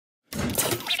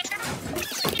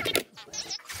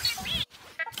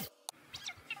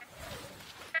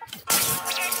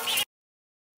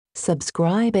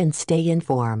Subscribe and stay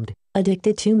informed.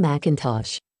 Addicted to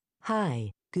Macintosh.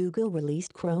 Hi, Google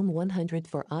released Chrome 100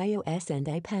 for iOS and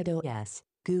iPadOS.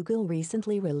 Google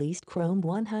recently released Chrome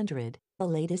 100, the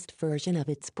latest version of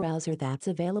its browser that's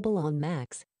available on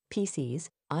Macs, PCs,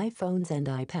 iPhones and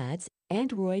iPads,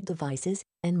 Android devices,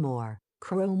 and more.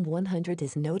 Chrome 100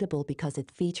 is notable because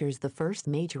it features the first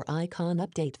major icon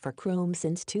update for Chrome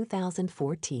since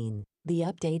 2014. The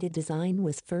updated design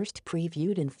was first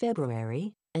previewed in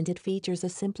February, and it features a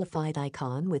simplified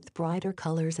icon with brighter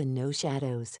colors and no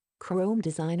shadows. Chrome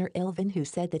designer Elvin, who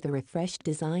said that the refreshed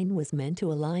design was meant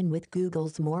to align with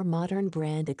Google's more modern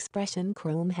brand expression.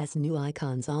 Chrome has new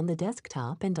icons on the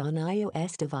desktop and on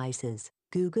iOS devices.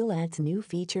 Google adds new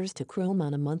features to Chrome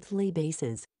on a monthly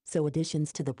basis, so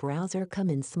additions to the browser come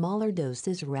in smaller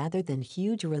doses rather than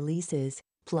huge releases.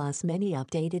 Plus, many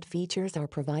updated features are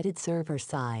provided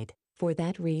server-side. For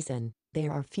that reason,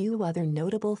 there are few other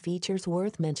notable features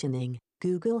worth mentioning.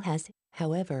 Google has,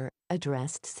 however,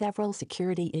 addressed several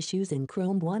security issues in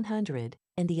Chrome 100,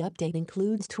 and the update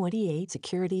includes 28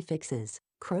 security fixes.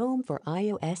 Chrome for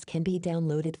iOS can be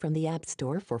downloaded from the App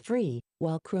Store for free,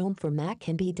 while Chrome for Mac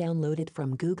can be downloaded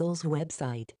from Google's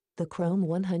website. The Chrome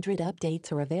 100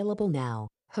 updates are available now.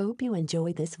 Hope you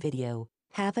enjoyed this video.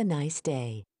 Have a nice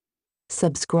day.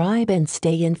 Subscribe and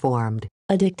stay informed.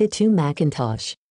 Addicted to Macintosh.